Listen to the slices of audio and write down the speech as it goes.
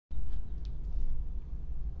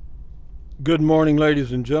Good morning,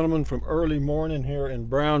 ladies and gentlemen, from early morning here in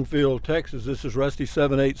Brownfield, Texas. This is Rusty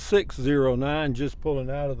 78609, just pulling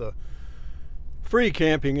out of the free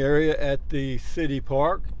camping area at the city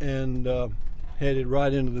park and headed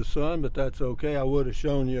right into the sun, but that's okay. I would have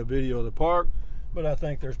shown you a video of the park, but I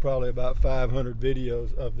think there's probably about 500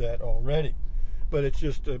 videos of that already. But it's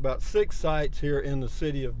just about 6 sites here in the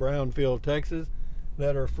city of Brownfield, Texas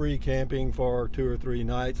that are free camping for 2 or 3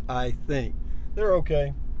 nights, I think. They're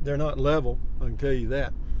okay. They're not level, I can tell you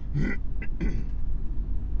that.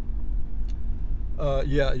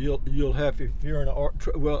 Yeah, you'll have, if you're in a,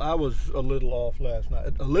 well, I was a little off last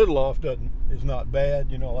night. A little off is not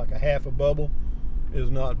bad, you know, like a half a bubble is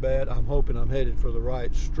not bad. I'm hoping I'm headed for the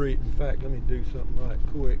right street. In fact, let me do something right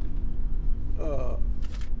quick.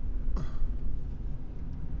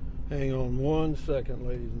 Hang on 1 second,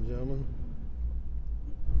 ladies and gentlemen.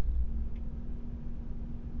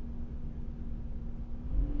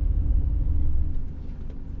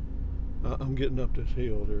 I'm getting up this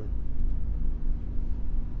hill here.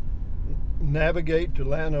 Navigate to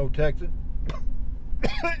Llano, Texas.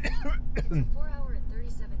 4-hour and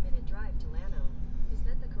 37-minute drive to Llano. Is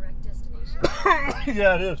that the correct destination?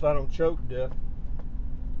 Yeah, it is, if I don't choke to death.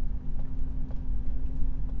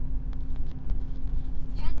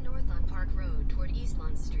 Head north on Park Road toward East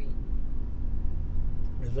Lawn Street.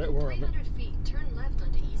 Is that where I'm at? 300 feet, turn left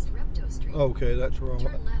onto East Repto Street. Okay, that's where I'm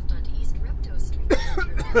at. Turn left onto East Repto Street.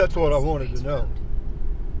 That's what I wanted to know.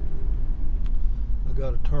 I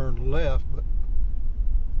got to turn left, but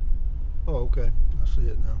oh, okay, I see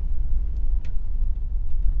it now.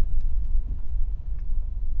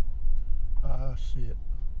 I see it.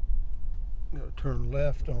 Got to turn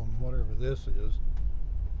left on whatever this is.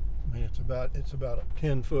 I mean, it's about a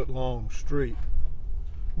 10-foot long street.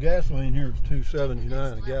 Gasoline here is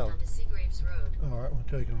 $2.79 a gallon. All right,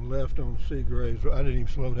 we're taking a left on Seagraves. I didn't even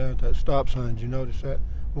slow down at that stop sign. Did you notice that?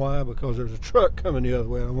 Why? Because there's a truck coming the other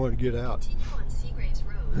way and I wanted to get out. Continue on Seagraves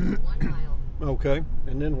Road, 1 mile. Okay,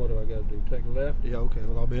 and then what do I got to do? Take a left? Yeah, okay,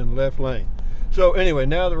 well, I'll be in the left lane. So anyway,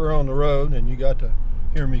 now that we're on the road, and you got to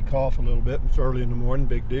hear me cough a little bit, it's early in the morning,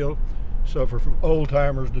 big deal. Suffer from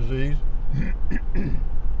old-timer's disease.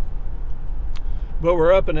 But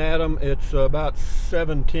we're up and at 'em. It's about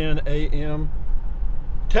 7:10 a.m.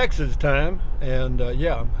 Texas time, and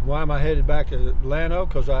yeah, why am I headed back to Llano?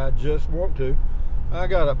 Because I just want to. I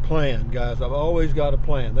got a plan, guys. I've always got a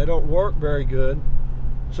plan. They don't work very good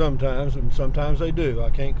sometimes, and sometimes they do.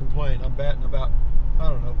 I can't complain. I'm batting about, I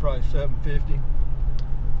don't know, probably 750.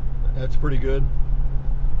 That's pretty good.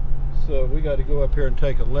 So we got to go up here and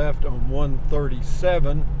take a left on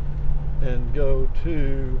 137 and go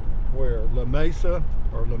to where? La Mesa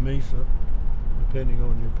or La Mesa, depending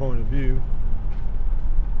on your point of view.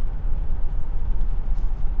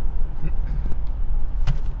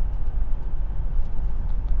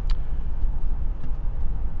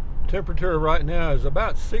 Temperature right now is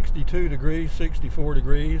about 62 degrees, 64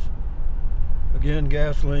 degrees. Again,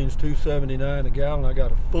 gasoline's $2.79 a gallon. I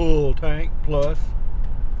got a full tank plus.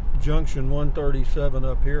 Junction 137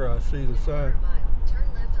 up here. I see the sign.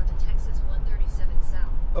 Turn left onto Texas 137 South.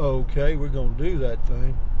 Okay, we're gonna do that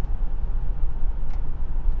thing.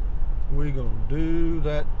 We're gonna do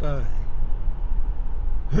that thing.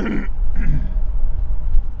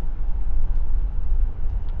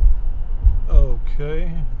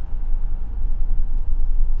 Okay.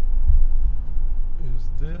 Is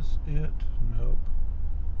this it? Nope.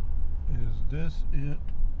 Is this it?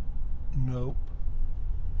 Nope.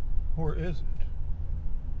 Where is it?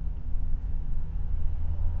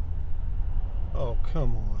 Oh,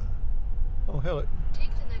 come on. Oh, hell it.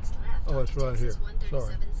 Take the next left. Oh, it's right here.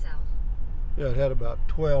 Sorry. South. Yeah, it had about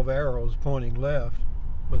 12 arrows pointing left,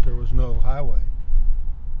 but there was no highway.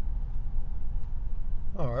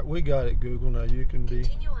 All right, we got it, Google. Now you can be.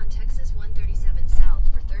 Continue on Texas 137 South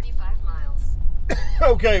for 35 miles.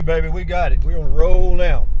 Okay, baby, we got it. We're on a roll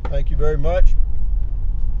now. Thank you very much.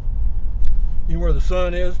 You know where the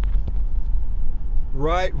sun is?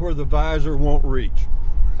 Right where the visor won't reach.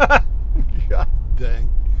 God dang.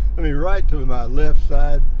 I mean, right to my left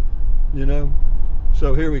side, you know.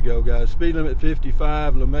 So here we go, guys. Speed limit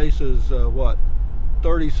 55. La Mesa's, what,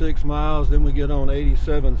 36 miles. Then we get on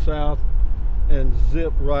 87 South and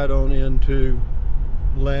zip right on into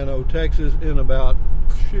Llano, Texas in about,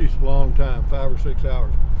 sheesh, long time, 5 or 6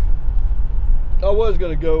 hours. I was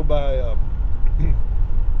going to go by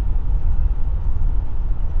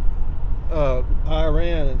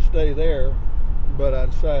Iran and stay there, but I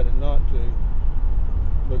decided not to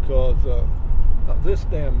because this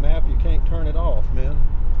damn map, you can't turn it off, man.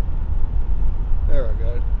 There, I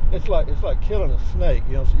got it. It's like killing a snake.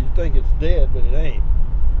 You know, so you think it's dead, but it ain't.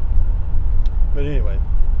 But anyway,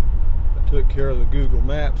 I took care of the Google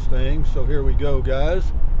Maps thing, so here we go,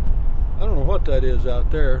 guys. I don't know what that is out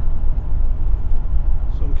there.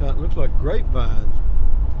 Some kind, looks like grapevines.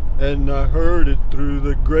 And I heard it through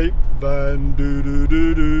the grapevine. Do do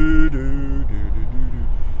do do do do do do.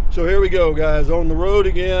 So here we go, guys, on the road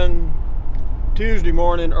again. Tuesday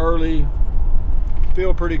morning early.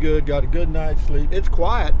 Feel pretty good. Got a good night's sleep. It's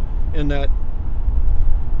quiet in that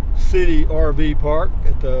city RV park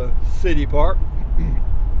at the city park.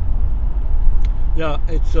 Yeah,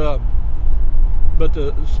 it's but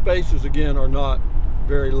the spaces again are not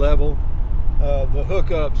very level. The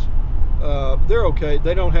hookups, they're okay.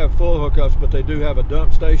 They don't have full hookups, but they do have a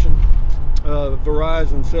dump station.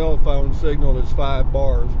 Verizon cell phone signal is 5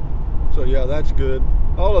 bars, so yeah, that's good.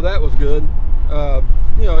 All of that was good.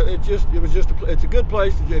 You know, it's a good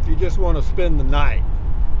place if you just want to spend the night.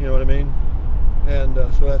 You know what I mean? And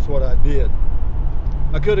so that's what I did.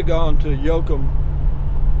 I could have gone to Yoakum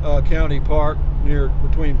County Park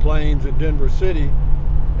between Plains and Denver City,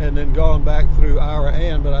 and then gone back through Ira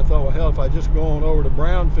Ann, but I thought, well, hell, if I just go on over to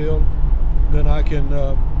Brownfield, then I can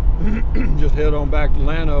just head on back to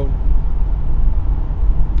Llano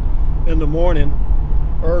in the morning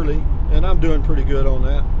early, and I'm doing pretty good on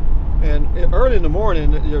that. And early in the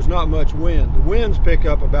morning, there's not much wind. The winds pick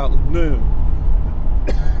up about noon.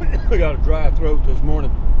 I got a dry throat this morning,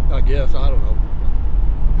 I guess. I don't know.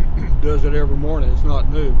 Does it every morning. It's not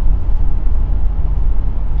new.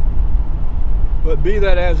 But be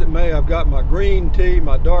that as it may, I've got my green tea,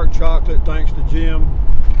 my dark chocolate, thanks to Jim,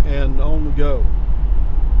 and on we go.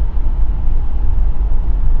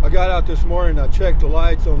 I got out this morning, I checked the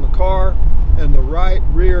lights on the car, and the right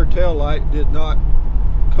rear tail light did not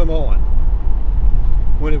come on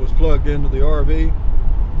when it was plugged into the RV.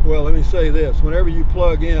 Well, let me say this, whenever you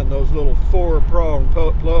plug in those little 4-prong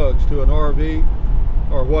plugs to an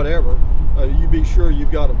RV or whatever, you be sure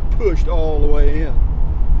you've got them pushed all the way in,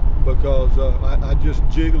 because I just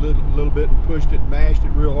jiggled it a little bit and pushed it, mashed it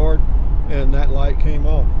real hard, and that light came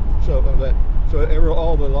on. So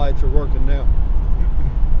all the lights are working now.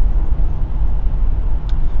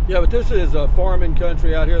 Yeah, but this is a farming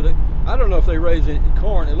country out here. I don't know if they raise any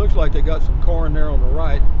corn. It looks like they got some corn there on the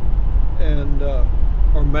right, and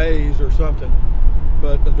or maize or something.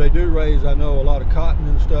 But they do raise, I know, a lot of cotton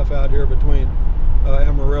and stuff out here between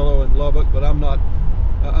Amarillo and Lubbock. But I'm not.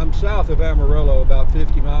 I'm south of Amarillo, about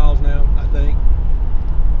 50 miles now, I think,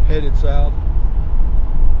 headed south.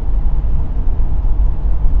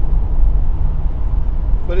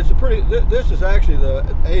 But it's a pretty. This is actually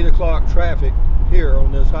the 8 o'clock traffic here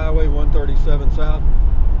on this Highway 137 South,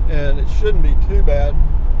 and it shouldn't be too bad.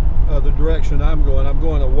 The direction I'm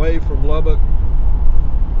going away from Lubbock,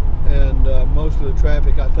 and most of the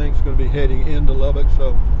traffic I think is going to be heading into Lubbock.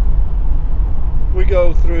 So we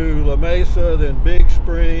go through La Mesa, then Big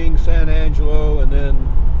Spring, San Angelo, and then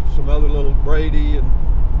some other little Brady and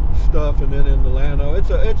stuff, and then into Llano. It's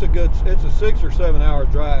a 6 or 7 hour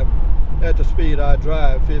drive at the speed I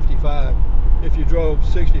drive, 55. If you drove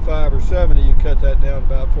 65 or 70, you cut that down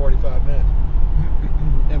about 45 minutes.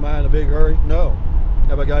 Am I in a big hurry? No.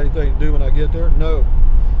 Have I got anything to do when I get there? No.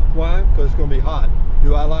 Why? Because it's going to be hot.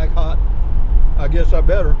 Do I like hot? I guess I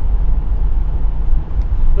better.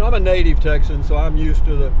 But I'm a native Texan, so I'm used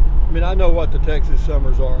to I know what the Texas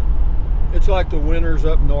summers are. It's like the winters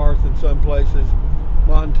up north in some places,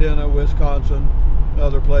 Montana, Wisconsin,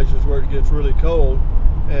 other places where it gets really cold,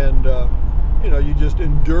 and you know, you just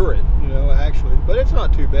endure it, you know, actually. But it's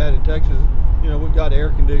not too bad in Texas. You know, we've got air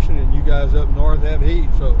conditioning, and you guys up north have heat,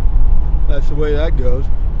 so that's the way that goes.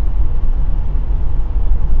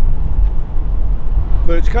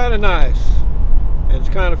 But it's kind of nice, and it's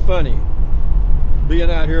kind of funny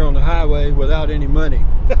being out here on the highway without any money.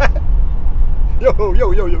 Yo,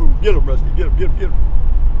 yo, yo, yo, get him, Rusty, get him, get him, get him.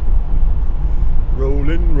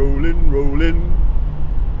 Rolling, rolling, rolling.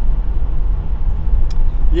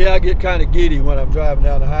 Yeah, I get kind of giddy when I'm driving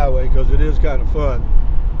down the highway, because it is kind of fun,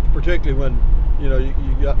 particularly when, you know,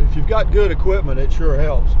 if you've got good equipment, it sure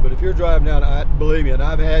helps. But if you're driving down, believe me, and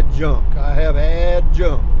I've had junk, I have had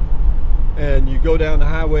junk, and you go down the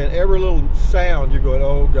highway, and every little sound, you're going,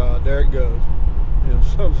 oh God, there it goes. You know,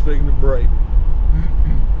 something's fixing to break.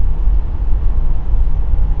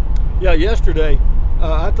 Yeah, yesterday,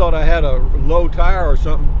 I thought I had a low tire or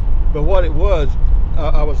something, but what it was,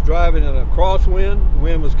 I was driving in a crosswind. The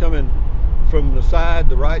wind was coming from the side,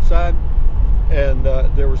 the right side, and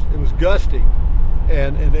it was gusting,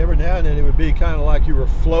 and every now and then it would be kind of like you were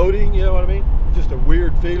floating. You know what I mean? Just a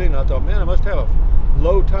weird feeling. I thought, man, I must have a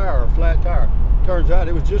low tire, a flat tire. Turns out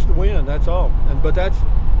it was just the wind. That's all. But that's,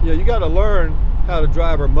 you know, you got to learn how to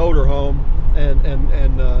drive a motorhome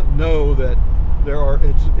and know that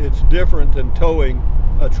it's different than towing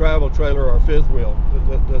a travel trailer or a fifth wheel.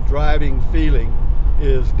 The driving feeling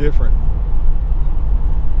is different.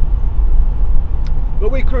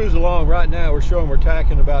 But we cruise along right now. We're showing we're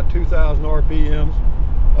tacking about 2,000 RPMs,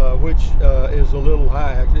 which is a little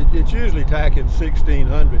high. It's usually tacking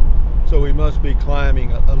 1,600, so we must be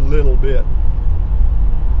climbing a little bit.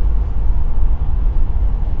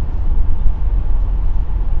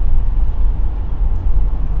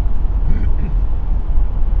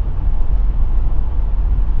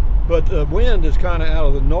 But the wind is kind of out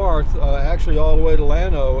of the north, actually all the way to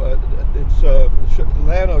Llano.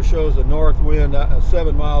 Llano shows a north wind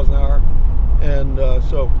 7 miles an hour, and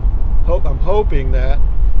so I'm hoping that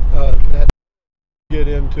that get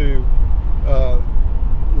into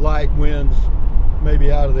light winds, maybe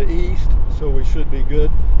out of the east. So we should be good.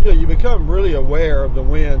 You know, you become really aware of the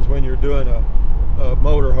winds when you're doing a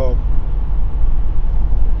motorhome,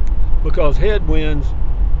 because headwinds.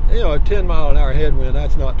 You know, a 10 mile an hour headwind,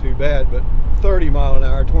 that's not too bad, but 30 mile an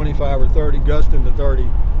hour, 25 or 30, gusting to 30,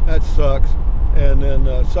 that sucks. And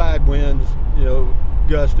then side winds, you know,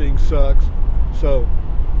 gusting sucks. So,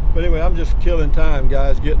 but anyway, I'm just killing time,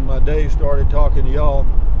 guys, getting my day started talking to y'all.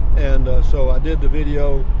 And so I did the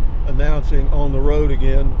video announcing on the road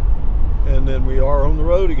again, and then we are on the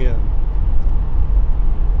road again.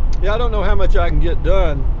 Yeah, I don't know how much I can get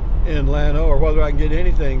done in Llano, or whether I can get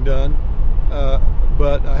anything done.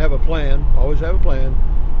 But I have a plan, always have a plan,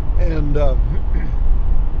 and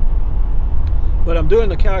but I'm doing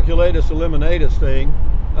the calculatus eliminatus thing.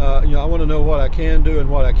 You know, I want to know what I can do and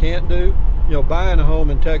what I can't do. You know, buying a home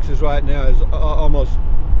in Texas right now is almost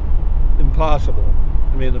impossible.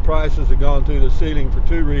 I mean, the prices have gone through the ceiling for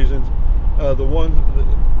two reasons. The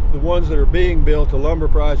ones that are being built, the lumber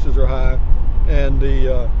prices are high, and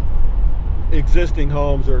the existing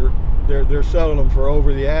homes are they're selling them for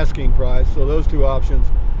over the asking price. So those two options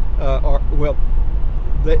are, well,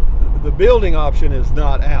 the building option is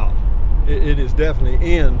not out. It is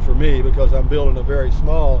definitely in for me, because I'm building a very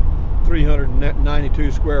small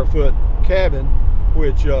 392 square foot cabin,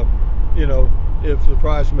 which you know, if the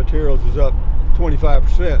price of materials is up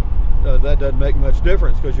 25%, that doesn't make much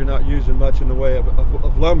difference, because you're not using much in the way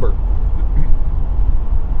of lumber.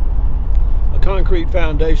 Concrete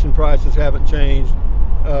foundation prices haven't changed.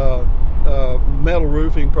 Metal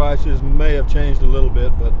roofing prices may have changed a little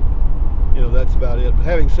bit, but you know, that's about it. But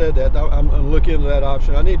having said that, I'm going to look into that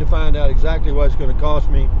option. I need to find out exactly what it's going to cost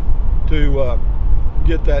me to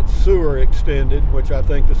get that sewer extended, which I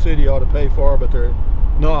think the city ought to pay for, but they're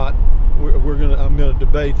not. I'm going to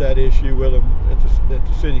debate that issue with them at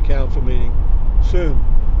the city council meeting soon.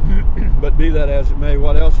 But be that as it may,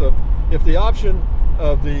 what else? If the option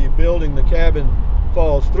of the building the cabin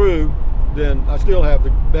falls through, then I still have the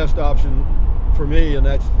best option for me, and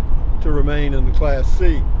that's to remain in the Class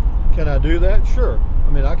C. Can I do that? Sure. I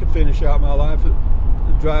mean, I could finish out my life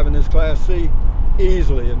driving this Class C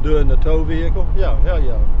easily and doing the tow vehicle. Yeah, hell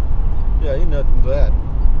yeah. Yeah, ain't nothing to that.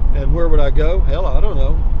 And where would I go? Hell, I don't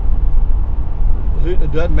know.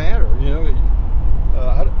 It doesn't matter, you know.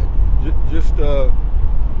 Just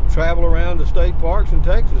travel around the state parks in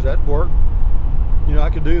Texas. That'd work. You know, I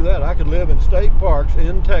could do that. I could live in state parks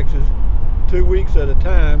in Texas 2 weeks at a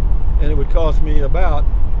time, and it would cost me about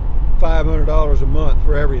 $500 a month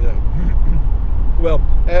for everything. Well,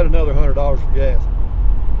 add another $100 for gas.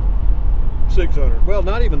 $600. Well,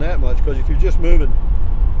 not even that much, because if you're just moving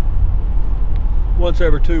once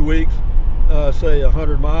every 2 weeks, say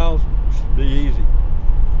 100 miles, it should be easy.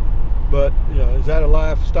 But, you know, is that a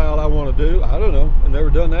lifestyle I want to do? I don't know. I've never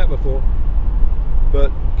done that before.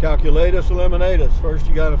 But calculatus eliminatus. First,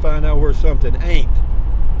 you got to find out where something ain't.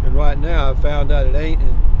 And right now, I've found out it ain't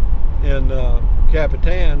in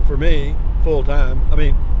Capitan for me full time. I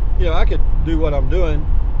mean, you know, I could do what I'm doing,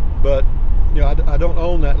 but you know, I don't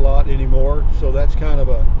own that lot anymore, so that's kind of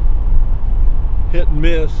a hit and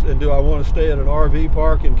miss. And do I want to stay at an RV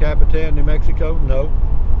park in Capitan, New Mexico? No,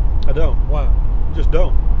 I don't. Why? Just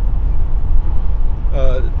don't.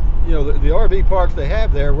 You know, the RV parks they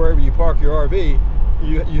have there, wherever you park your RV,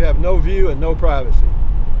 you have no view and no privacy.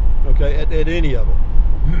 Okay, at any of them.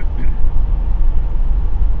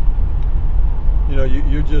 You know,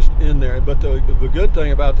 you're just in there. But the good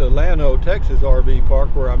thing about the Llano, Texas RV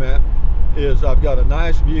park where I'm at is I've got a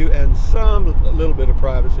nice view and a little bit of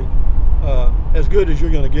privacy, as good as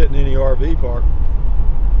you're going to get in any RV park.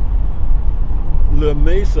 La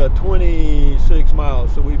Mesa, 26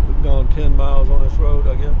 miles, so we've gone 10 miles on this road,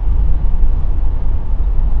 I guess.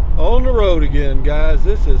 On the road again, guys.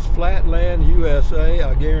 This is Flatland, USA,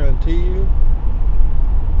 I guarantee you.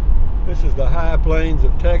 This is the high plains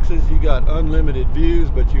of Texas. You got unlimited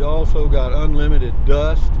views, but you also got unlimited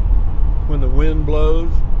dust when the wind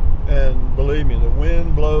blows. And believe me, the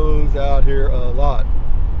wind blows out here a lot.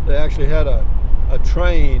 They actually had a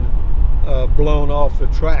train blown off the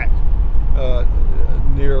track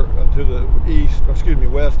near to the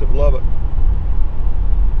west of Lubbock.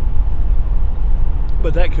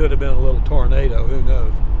 But that could have been a little tornado, who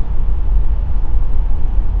knows.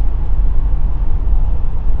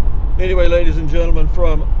 Anyway, ladies and gentlemen,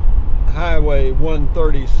 from Highway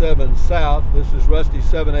 137 South, this is Rusty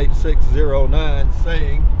 78609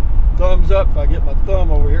 saying, thumbs up. If I get my thumb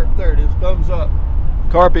over here, there it is, thumbs up.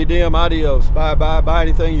 Carpe diem, adios, bye-bye. Buy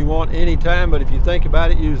anything you want anytime, but if you think about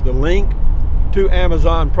it, use the link to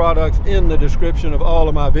Amazon products in the description of all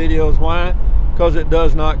of my videos. Why? Because it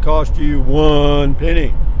does not cost you 1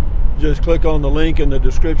 penny. Just click on the link in the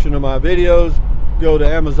description of my videos, go to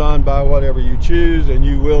Amazon, buy whatever you choose, and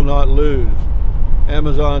you will not lose.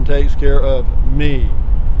 Amazon takes care of me.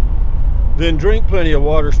 Then drink plenty of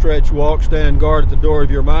water, stretch, walk, stand guard at the door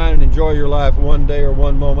of your mind, and enjoy your life one day or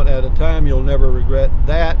one moment at a time. You'll never regret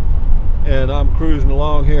that. And I'm cruising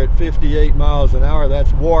along here at 58 miles an hour.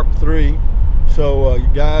 That's warp 3. So you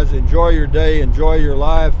guys, enjoy your day, enjoy your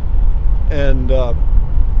life, and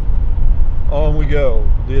on we go.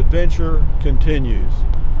 The adventure continues.